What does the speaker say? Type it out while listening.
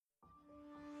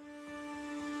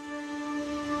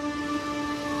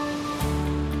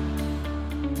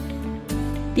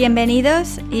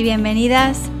Bienvenidos y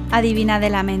bienvenidas a Divina de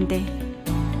la Mente.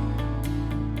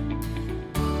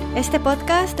 Este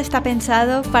podcast está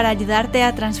pensado para ayudarte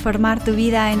a transformar tu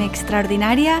vida en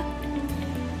extraordinaria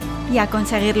y a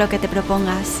conseguir lo que te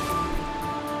propongas.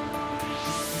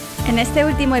 En este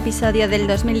último episodio del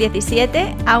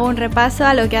 2017 hago un repaso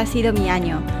a lo que ha sido mi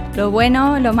año, lo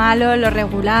bueno, lo malo, lo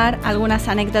regular, algunas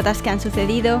anécdotas que han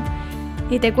sucedido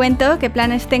y te cuento qué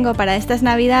planes tengo para estas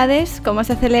navidades, cómo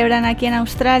se celebran aquí en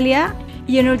Australia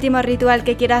y un último ritual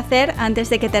que quiero hacer antes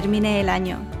de que termine el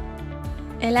año.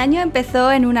 El año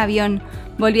empezó en un avión,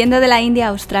 volviendo de la India a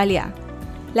Australia.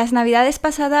 Las navidades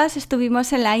pasadas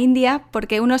estuvimos en la India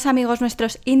porque unos amigos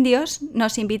nuestros indios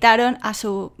nos invitaron a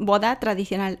su boda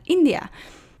tradicional india.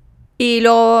 Y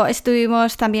luego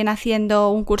estuvimos también haciendo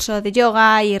un curso de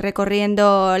yoga y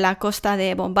recorriendo la costa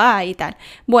de Bombay y tal.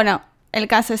 Bueno, el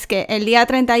caso es que el día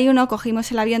 31 cogimos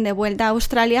el avión de vuelta a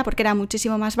Australia porque era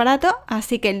muchísimo más barato,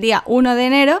 así que el día 1 de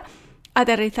enero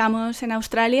aterrizamos en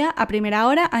Australia a primera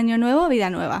hora, año nuevo, vida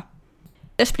nueva.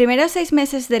 Los primeros 6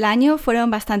 meses del año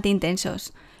fueron bastante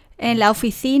intensos. En la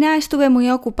oficina estuve muy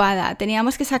ocupada,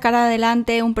 teníamos que sacar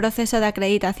adelante un proceso de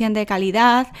acreditación de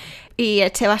calidad y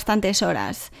eché bastantes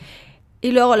horas.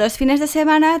 Y luego los fines de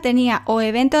semana tenía o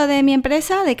evento de mi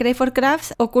empresa, de Crayford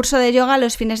Crafts, o curso de yoga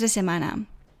los fines de semana.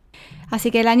 Así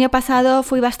que el año pasado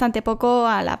fui bastante poco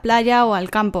a la playa o al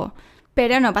campo,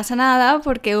 pero no pasa nada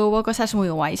porque hubo cosas muy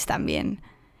guays también.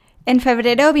 En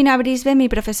febrero vino a Brisbane mi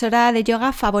profesora de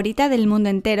yoga favorita del mundo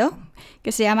entero,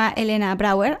 que se llama Elena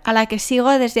Brower, a la que sigo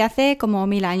desde hace como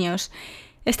 1000 años.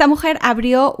 Esta mujer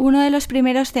abrió uno de los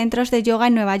primeros centros de yoga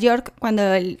en Nueva York,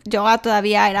 cuando el yoga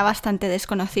todavía era bastante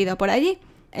desconocido por allí.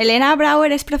 Elena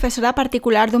Brower es profesora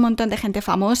particular de un montón de gente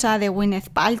famosa, de Gwyneth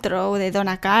Paltrow, de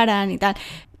Donna Karan y tal,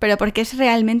 pero porque es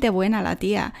realmente buena la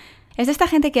tía. Es de esta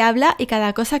gente que habla y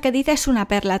cada cosa que dice es una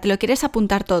perla, te lo quieres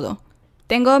apuntar todo.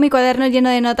 Tengo mi cuaderno lleno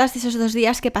de notas de esos 2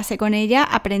 días que pasé con ella,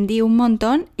 aprendí un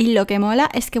montón y lo que mola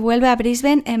es que vuelve a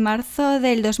Brisbane en marzo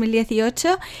del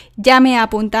 2018, ya me he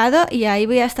apuntado y ahí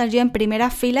voy a estar yo en primera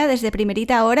fila desde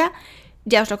primerita hora,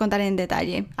 ya os lo contaré en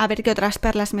detalle, a ver qué otras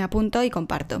perlas me apunto y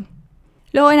comparto.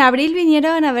 Luego en abril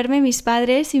vinieron a verme mis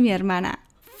padres y mi hermana.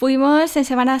 Fuimos en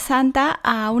Semana Santa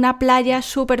a una playa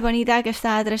súper bonita que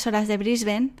está a 3 horas de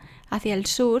Brisbane, hacia el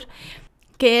sur,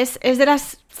 que es de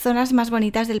las zonas más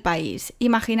bonitas del país.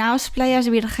 Imaginaos playas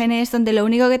vírgenes donde lo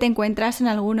único que te encuentras son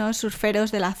algunos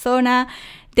surferos de la zona,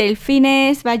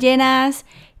 delfines, ballenas,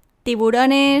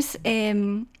 tiburones,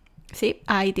 sí,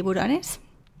 hay tiburones,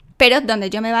 pero donde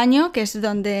yo me baño, que es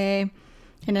donde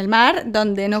en el mar,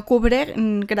 donde no cubre,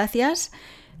 gracias,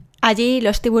 allí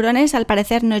los tiburones al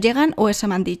parecer no llegan o eso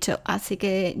me han dicho, así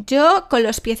que yo con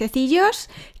los piececillos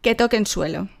que toquen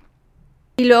suelo.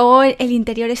 Y luego el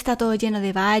interior está todo lleno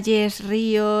de valles,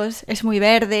 ríos, es muy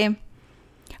verde.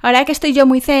 Ahora que estoy yo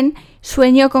muy zen,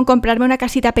 sueño con comprarme una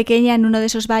casita pequeña en uno de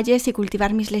esos valles y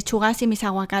cultivar mis lechugas y mis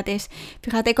aguacates.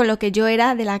 Fíjate con lo que yo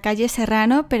era de la calle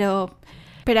Serrano, pero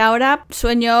ahora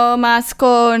sueño más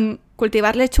con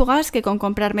cultivar lechugas que con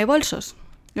comprarme bolsos.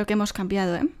 Lo que hemos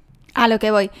cambiado, ¿eh? A lo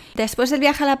que voy. Después del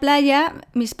viaje a la playa,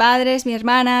 mis padres, mi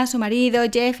hermana, su marido,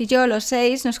 Jeff y yo, los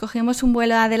 6, nos cogimos un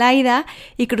vuelo a Adelaida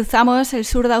y cruzamos el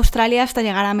sur de Australia hasta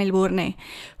llegar a Melbourne.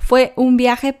 Fue un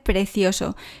viaje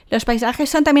precioso. Los paisajes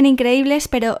son también increíbles,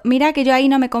 pero mira que yo ahí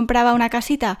no me compraba una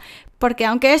casita, porque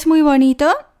aunque es muy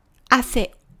bonito,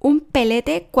 hace un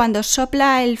pelete cuando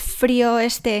sopla el frío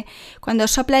cuando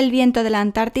sopla el viento de la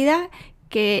Antártida,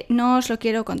 que no os lo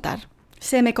quiero contar.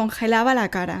 Se me congelaba la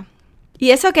cara. Y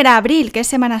eso que era abril, que es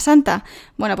Semana Santa.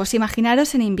 Bueno, pues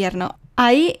imaginaros en invierno.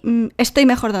 Ahí estoy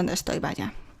mejor donde estoy,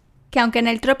 vaya. Que aunque en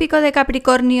el trópico de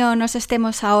Capricornio nos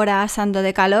estemos ahora asando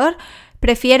de calor,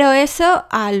 prefiero eso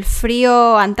al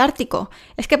frío antártico.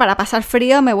 Es que para pasar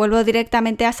frío me vuelvo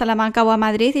directamente a Salamanca o a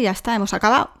Madrid y ya está, hemos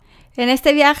acabado. En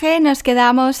este viaje nos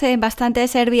quedamos en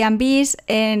bastantes Airbnbs,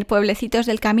 en pueblecitos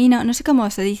del camino, no sé cómo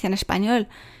se dice en español.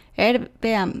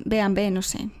 Airbnb, no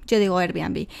sé, yo digo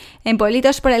Airbnb. En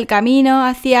pueblitos por el camino,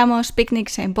 hacíamos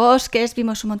picnics en bosques,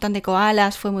 vimos un montón de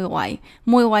koalas, fue muy guay,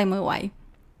 muy guay, muy guay.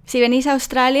 Si venís a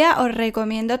Australia os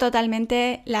recomiendo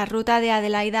totalmente la ruta de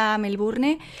Adelaida a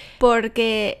Melbourne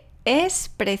porque es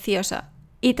preciosa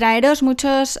y traeros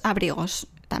muchos abrigos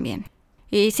también.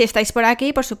 Y si estáis por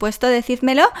aquí, por supuesto,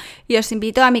 decídmelo y os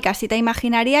invito a mi casita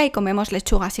imaginaria y comemos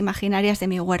lechugas imaginarias de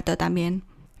mi huerto también.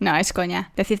 No, es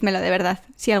coña, decídmelo de verdad,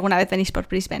 si alguna vez venís por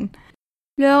Brisbane.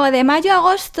 Luego de mayo a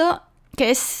agosto, que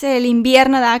es el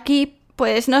invierno de aquí,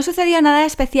 pues no sucedió nada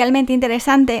especialmente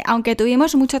interesante, aunque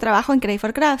tuvimos mucho trabajo en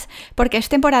Crayford Crafts, porque es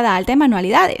temporada alta en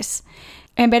manualidades.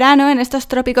 En verano, en estos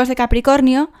trópicos de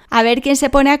Capricornio, a ver quién se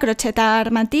pone a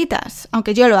crochetar mantitas,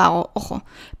 aunque yo lo hago, ojo.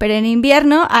 Pero en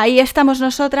invierno, ahí estamos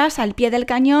nosotras al pie del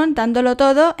cañón, dándolo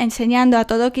todo, enseñando a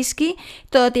todo Kiski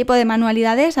todo tipo de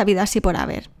manualidades habidas y por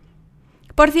haber.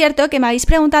 Por cierto, que me habéis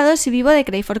preguntado si vivo de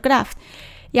Crave for Craft,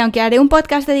 y aunque haré un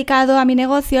podcast dedicado a mi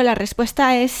negocio, la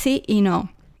respuesta es sí y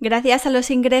no. Gracias a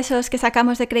los ingresos que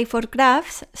sacamos de Crave for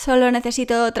Crafts, solo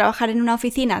necesito trabajar en una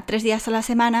oficina 3 días a la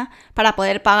semana para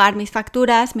poder pagar mis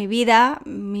facturas, mi vida,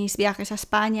 mis viajes a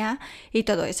España y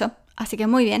todo eso. Así que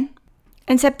muy bien.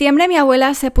 En septiembre mi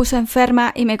abuela se puso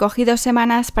enferma y me cogí 2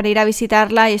 semanas para ir a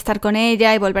visitarla y estar con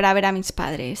ella y volver a ver a mis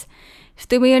padres.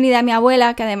 Estoy muy unida a mi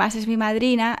abuela, que además es mi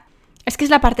madrina. Es que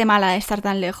es la parte mala de estar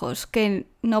tan lejos, que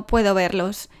no puedo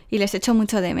verlos y les echo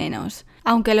mucho de menos.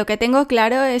 Aunque lo que tengo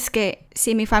claro es que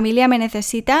si mi familia me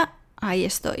necesita, ahí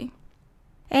estoy.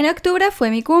 En octubre fue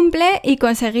mi cumple y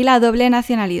conseguí la doble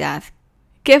nacionalidad.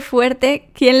 ¡Qué fuerte!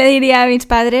 ¿Quién le diría a mis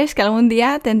padres que algún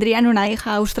día tendrían una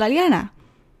hija australiana?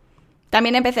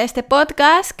 También empecé este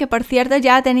podcast, que por cierto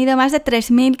ya ha tenido más de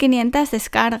 3.500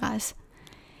 descargas.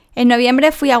 En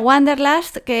noviembre fui a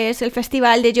Wanderlust, que es el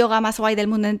festival de yoga más guay del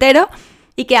mundo entero,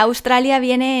 y que Australia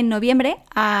viene en noviembre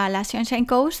a la Sunshine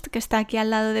Coast, que está aquí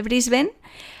al lado de Brisbane.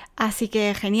 Así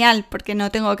que genial, porque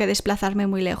no tengo que desplazarme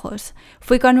muy lejos.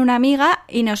 Fui con una amiga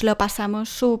y nos lo pasamos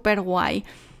súper guay,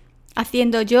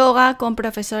 haciendo yoga con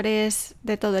profesores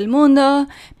de todo el mundo,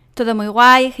 todo muy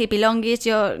guay, hippie longis.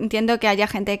 Yo entiendo que haya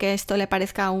gente que esto le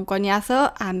parezca un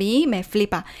coñazo, a mí me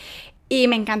flipa. Y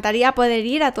me encantaría poder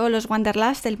ir a todos los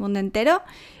Wanderlust del mundo entero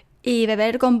y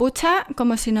beber kombucha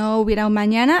como si no hubiera un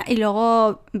mañana, y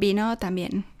luego vino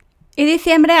también. Y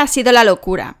diciembre ha sido la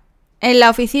locura. En la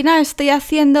oficina estoy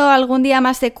haciendo algún día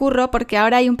más de curro porque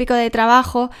ahora hay un pico de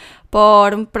trabajo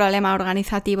por un problema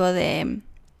organizativo de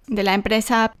la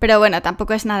empresa, pero bueno,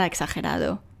 tampoco es nada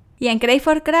exagerado. Y en Crave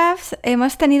for Crafts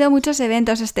hemos tenido muchos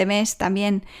eventos este mes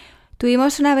también.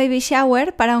 Tuvimos una baby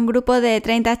shower para un grupo de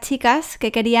 30 chicas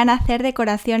que querían hacer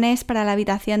decoraciones para la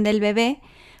habitación del bebé,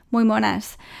 muy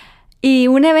monas. Y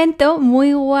un evento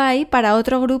muy guay para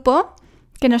otro grupo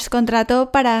que nos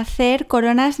contrató para hacer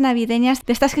coronas navideñas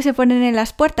de estas que se ponen en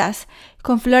las puertas,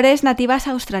 con flores nativas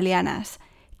australianas.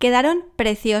 Quedaron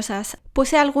preciosas.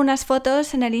 Puse algunas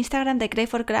fotos en el Instagram de Crave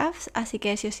for Crafts, así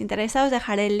que si os interesa os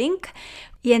dejaré el link.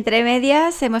 Y entre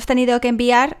medias hemos tenido que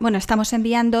estamos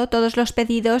enviando todos los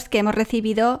pedidos que hemos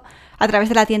recibido a través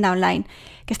de la tienda online,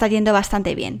 que está yendo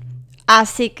bastante bien.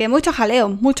 Así que mucho jaleo,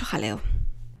 mucho jaleo.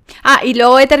 Y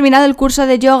luego he terminado el curso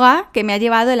de yoga que me ha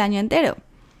llevado el año entero.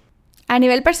 A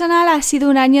nivel personal ha sido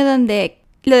un año donde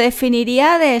lo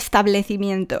definiría de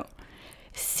establecimiento.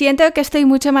 Siento que estoy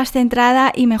mucho más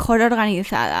centrada y mejor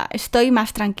organizada. Estoy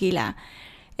más tranquila.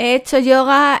 He hecho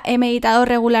yoga, he meditado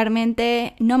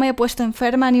regularmente, no me he puesto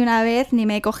enferma ni una vez ni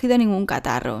me he cogido ningún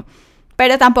catarro.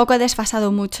 Pero tampoco he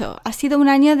desfasado mucho. Ha sido un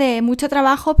año de mucho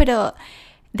trabajo, pero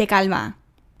de calma.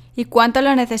 Y cuánto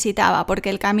lo necesitaba, porque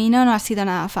el camino no ha sido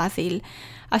nada fácil.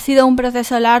 Ha sido un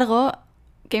proceso largo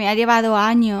que me ha llevado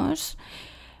años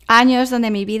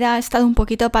donde mi vida ha estado un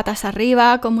poquito patas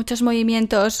arriba, con muchos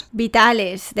movimientos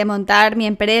vitales, de montar mi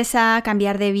empresa,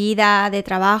 cambiar de vida, de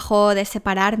trabajo, de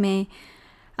separarme.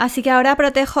 Así que ahora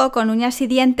protejo con uñas y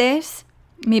dientes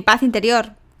mi paz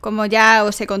interior, como ya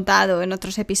os he contado en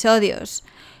otros episodios.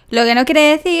 Lo que no quiere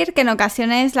decir que en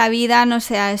ocasiones la vida no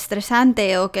sea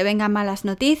estresante o que vengan malas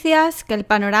noticias, que el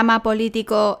panorama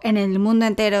político en el mundo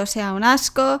entero sea un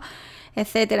asco,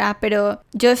 etcétera. Pero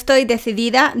yo estoy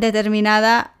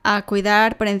determinada a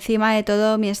cuidar por encima de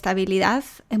todo mi estabilidad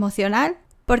emocional,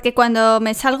 porque cuando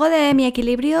me salgo de mi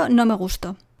equilibrio no me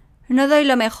gusto. No doy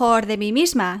lo mejor de mí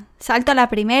misma, salto a la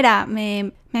primera,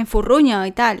 me enfurruño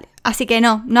y tal. Así que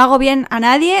no hago bien a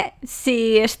nadie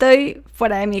si estoy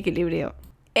fuera de mi equilibrio.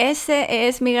 Ese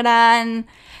es mi gran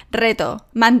reto,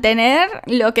 mantener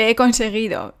lo que he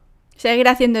conseguido. Seguir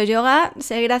haciendo yoga,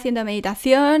 seguir haciendo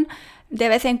meditación, de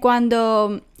vez en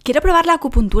cuando quiero probar la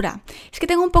acupuntura. Es que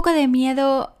tengo un poco de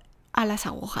miedo a las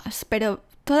agujas, pero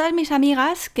todas mis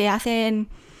amigas que hacen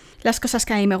las cosas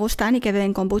que a mí me gustan y que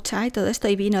beben kombucha y todo esto,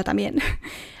 y vino también,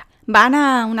 van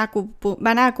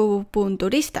a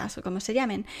acupunturistas, o como se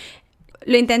llamen.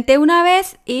 Lo intenté una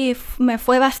vez y me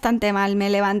fue bastante mal.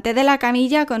 Me levanté de la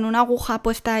camilla con una aguja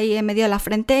puesta ahí en medio de la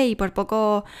frente y por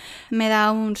poco me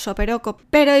da un soperoco.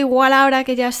 Pero igual ahora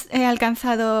que ya he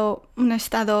alcanzado un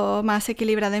estado más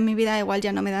equilibrado en mi vida, igual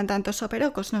ya no me dan tantos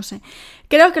soperocos, no sé.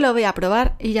 Creo que lo voy a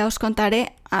probar y ya os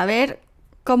contaré a ver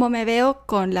cómo me veo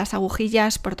con las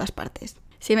agujillas por todas partes.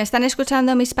 Si me están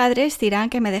escuchando mis padres dirán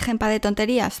que me dejen de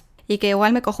tonterías y que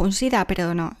igual me cojo un SIDA,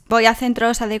 pero no. Voy a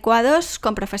centros adecuados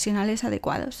con profesionales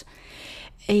adecuados.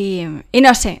 y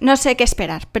no sé qué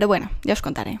esperar, pero bueno, ya os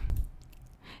contaré.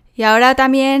 Y ahora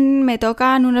también me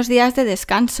tocan unos días de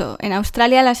descanso. En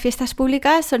Australia las fiestas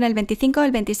públicas son el 25,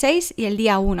 el 26 y el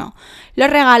día 1. Los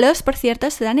regalos, por cierto,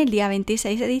 se dan el día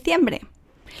 26 de diciembre.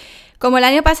 Como el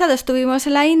año pasado estuvimos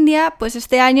en la India, pues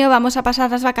este año vamos a pasar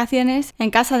las vacaciones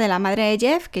en casa de la madre de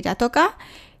Jeff, que ya toca,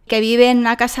 que vive en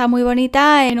una casa muy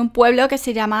bonita en un pueblo que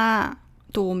se llama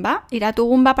Toowoomba. Ir a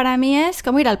Toowoomba para mí es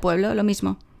como ir al pueblo, lo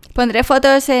mismo. Pondré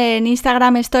fotos en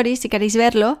Instagram Stories si queréis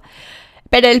verlo.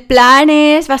 Pero el plan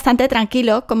es bastante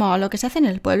tranquilo, como lo que se hace en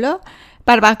el pueblo.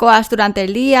 Barbacoas durante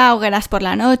el día, hogueras por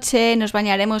la noche, nos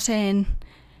bañaremos en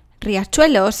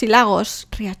riachuelos y lagos.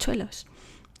 Riachuelos.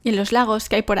 Y en los lagos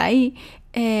que hay por ahí.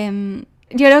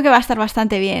 Yo creo que va a estar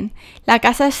bastante bien. La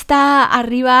casa está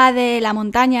arriba de la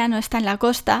montaña, no está en la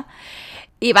costa.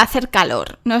 Y va a hacer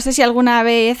calor. No sé si alguna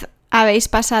vez habéis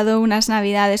pasado unas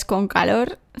navidades con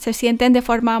calor. Se sienten de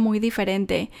forma muy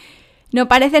diferente. No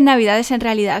parecen navidades en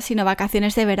realidad, sino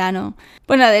vacaciones de verano.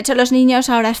 Bueno, de hecho los niños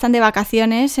ahora están de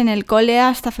vacaciones en el cole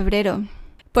hasta febrero.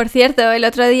 Por cierto, el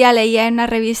otro día leía en una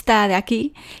revista de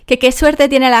aquí que qué suerte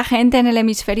tiene la gente en el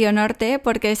hemisferio norte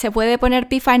porque se puede poner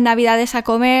pifa en navidades a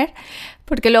comer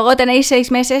porque luego tenéis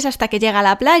 6 meses hasta que llega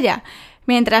la playa.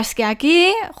 Mientras que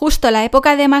aquí, justo la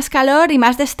época de más calor y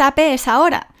más destape es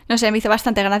ahora. No sé, me hizo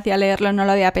bastante gracia leerlo, no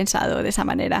lo había pensado de esa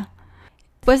manera.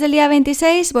 Después del día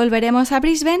 26 volveremos a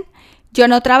Brisbane. Yo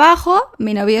no trabajo,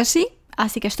 mi novio sí,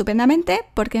 así que estupendamente,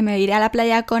 porque me iré a la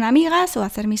playa con amigas o a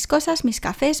hacer mis cosas, mis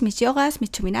cafés, mis yogas,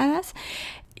 mis chuminadas.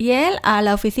 Y él a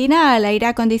la oficina, al aire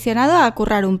acondicionado, a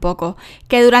currar un poco.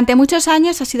 Que durante muchos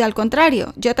años ha sido al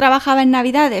contrario. Yo trabajaba en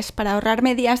Navidades para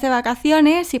ahorrarme días de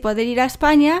vacaciones y poder ir a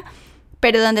España,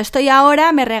 pero donde estoy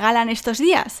ahora me regalan estos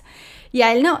días. Y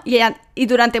a él no, y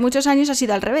durante muchos años ha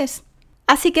sido al revés.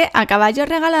 Así que a caballo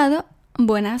regalado,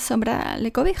 buena sombra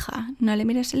le cobija, no le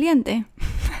mires el diente.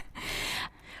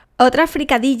 Otra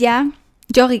fricadilla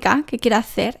yógica que quiero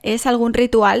hacer es algún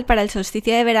ritual para el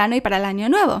solsticio de verano y para el año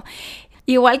nuevo.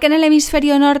 Igual que en el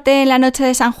hemisferio norte en la noche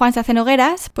de San Juan se hacen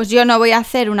hogueras, pues yo no voy a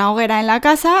hacer una hoguera en la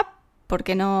casa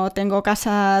porque no tengo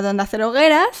casa donde hacer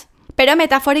hogueras, pero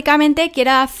metafóricamente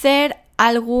quiero hacer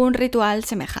algún ritual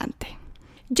semejante.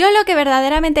 Yo lo que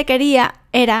verdaderamente quería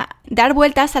era dar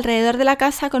vueltas alrededor de la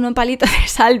casa con un palito de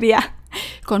salvia,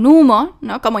 con humo,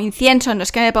 ¿no? Como incienso, no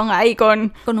es que me ponga ahí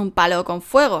con un palo con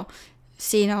fuego,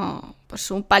 sino pues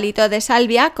un palito de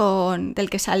salvia del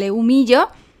que sale humillo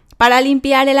para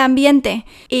limpiar el ambiente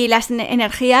y las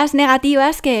energías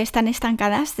negativas que están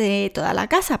estancadas de toda la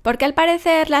casa. Porque al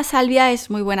parecer la salvia es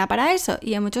muy buena para eso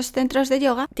y en muchos centros de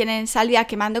yoga tienen salvia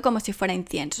quemando como si fuera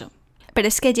incienso. Pero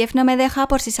es que Jeff no me deja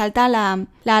por si salta la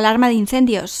alarma de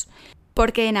incendios.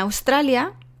 Porque en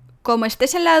Australia, como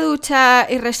estés en la ducha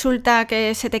y resulta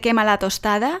que se te quema la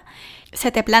tostada,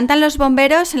 se te plantan los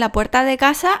bomberos en la puerta de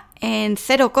casa en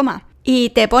 0,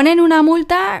 y te ponen una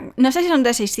multa, no sé si son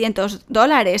de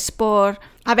 $600 por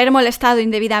haber molestado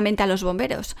indebidamente a los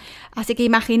bomberos. Así que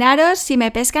imaginaros si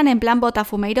me pescan en plan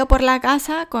botafumeiro por la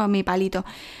casa con mi palito.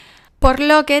 Por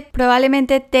lo que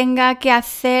probablemente tenga que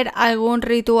hacer algún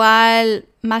ritual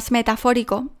más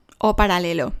metafórico o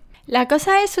paralelo. La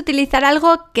cosa es utilizar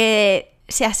algo que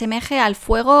se asemeje al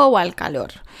fuego o al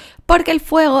calor. Porque el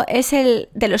fuego es el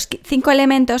de los 5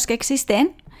 elementos que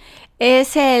existen,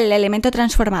 es el elemento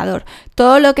transformador.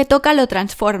 Todo lo que toca lo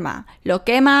transforma. Lo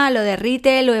quema, lo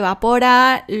derrite, lo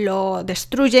evapora, lo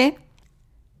destruye.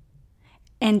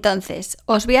 Entonces,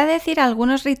 os voy a decir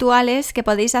algunos rituales que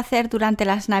podéis hacer durante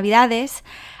las Navidades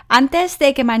antes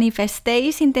de que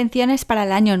manifestéis intenciones para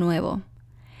el año nuevo.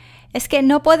 Es que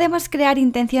no podemos crear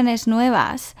intenciones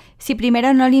nuevas si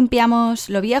primero no limpiamos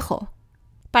lo viejo.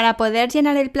 Para poder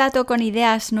llenar el plato con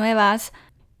ideas nuevas,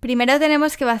 primero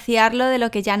tenemos que vaciarlo de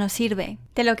lo que ya no sirve,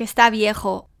 de lo que está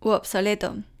viejo u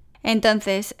obsoleto.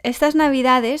 Entonces, estas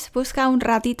Navidades busca un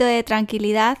ratito de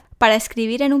tranquilidad para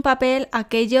escribir en un papel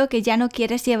aquello que ya no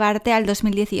quieres llevarte al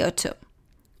 2018.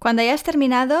 Cuando hayas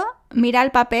terminado, mira el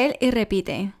papel y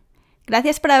repite: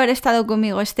 gracias por haber estado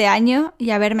conmigo este año y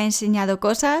haberme enseñado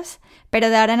cosas, pero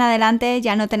de ahora en adelante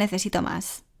ya no te necesito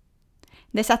más.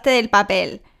 Deshazte del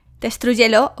papel,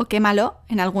 destrúyelo o quémalo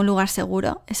en algún lugar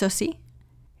seguro, eso sí.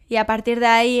 Y a partir de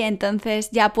ahí, entonces,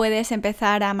 ya puedes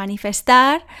empezar a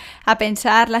manifestar, a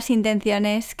pensar las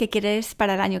intenciones que quieres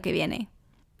para el año que viene.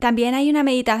 También hay una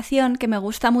meditación que me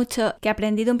gusta mucho, que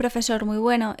aprendí de un profesor muy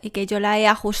bueno y que yo la he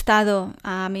ajustado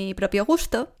a mi propio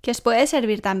gusto, que os puede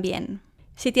servir también.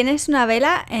 Si tienes una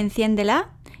vela,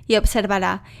 enciéndela y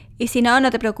obsérvala. Y si no,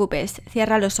 no te preocupes,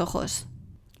 cierra los ojos.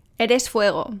 Eres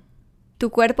fuego.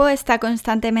 Tu cuerpo está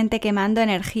constantemente quemando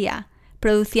energía,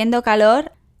 produciendo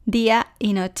calor día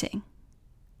y noche.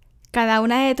 Cada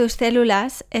una de tus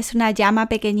células es una llama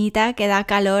pequeñita que da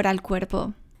calor al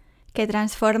cuerpo, que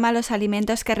transforma los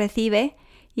alimentos que recibe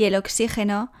y el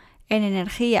oxígeno en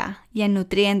energía y en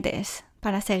nutrientes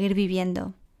para seguir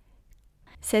viviendo.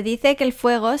 Se dice que el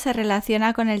fuego se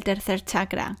relaciona con el tercer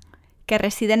chakra, que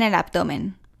reside en el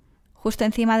abdomen, justo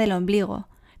encima del ombligo,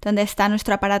 donde está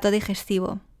nuestro aparato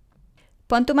digestivo.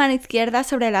 Pon tu mano izquierda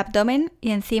sobre el abdomen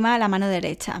y encima la mano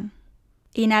derecha.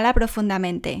 Inhala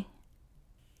profundamente.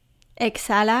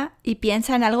 Exhala y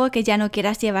piensa en algo que ya no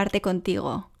quieras llevarte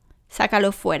contigo.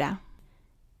 Sácalo fuera.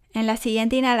 En la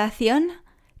siguiente inhalación,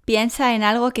 piensa en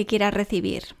algo que quieras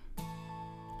recibir.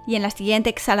 Y en la siguiente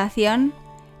exhalación,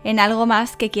 en algo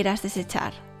más que quieras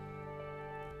desechar.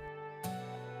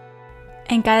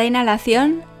 En cada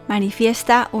inhalación,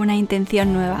 manifiesta una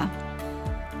intención nueva.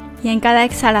 Y en cada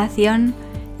exhalación,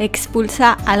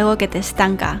 expulsa algo que te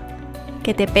estanca,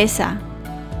 que te pesa,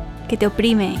 que te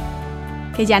oprime,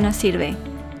 que ya no sirve.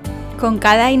 Con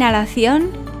cada inhalación,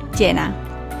 llena.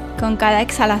 Con cada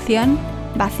exhalación,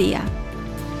 vacía.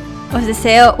 Os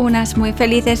deseo unas muy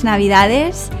felices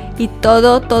Navidades y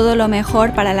todo lo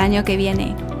mejor para el año que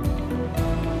viene.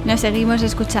 Nos seguimos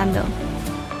escuchando.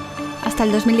 Hasta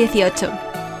el 2018.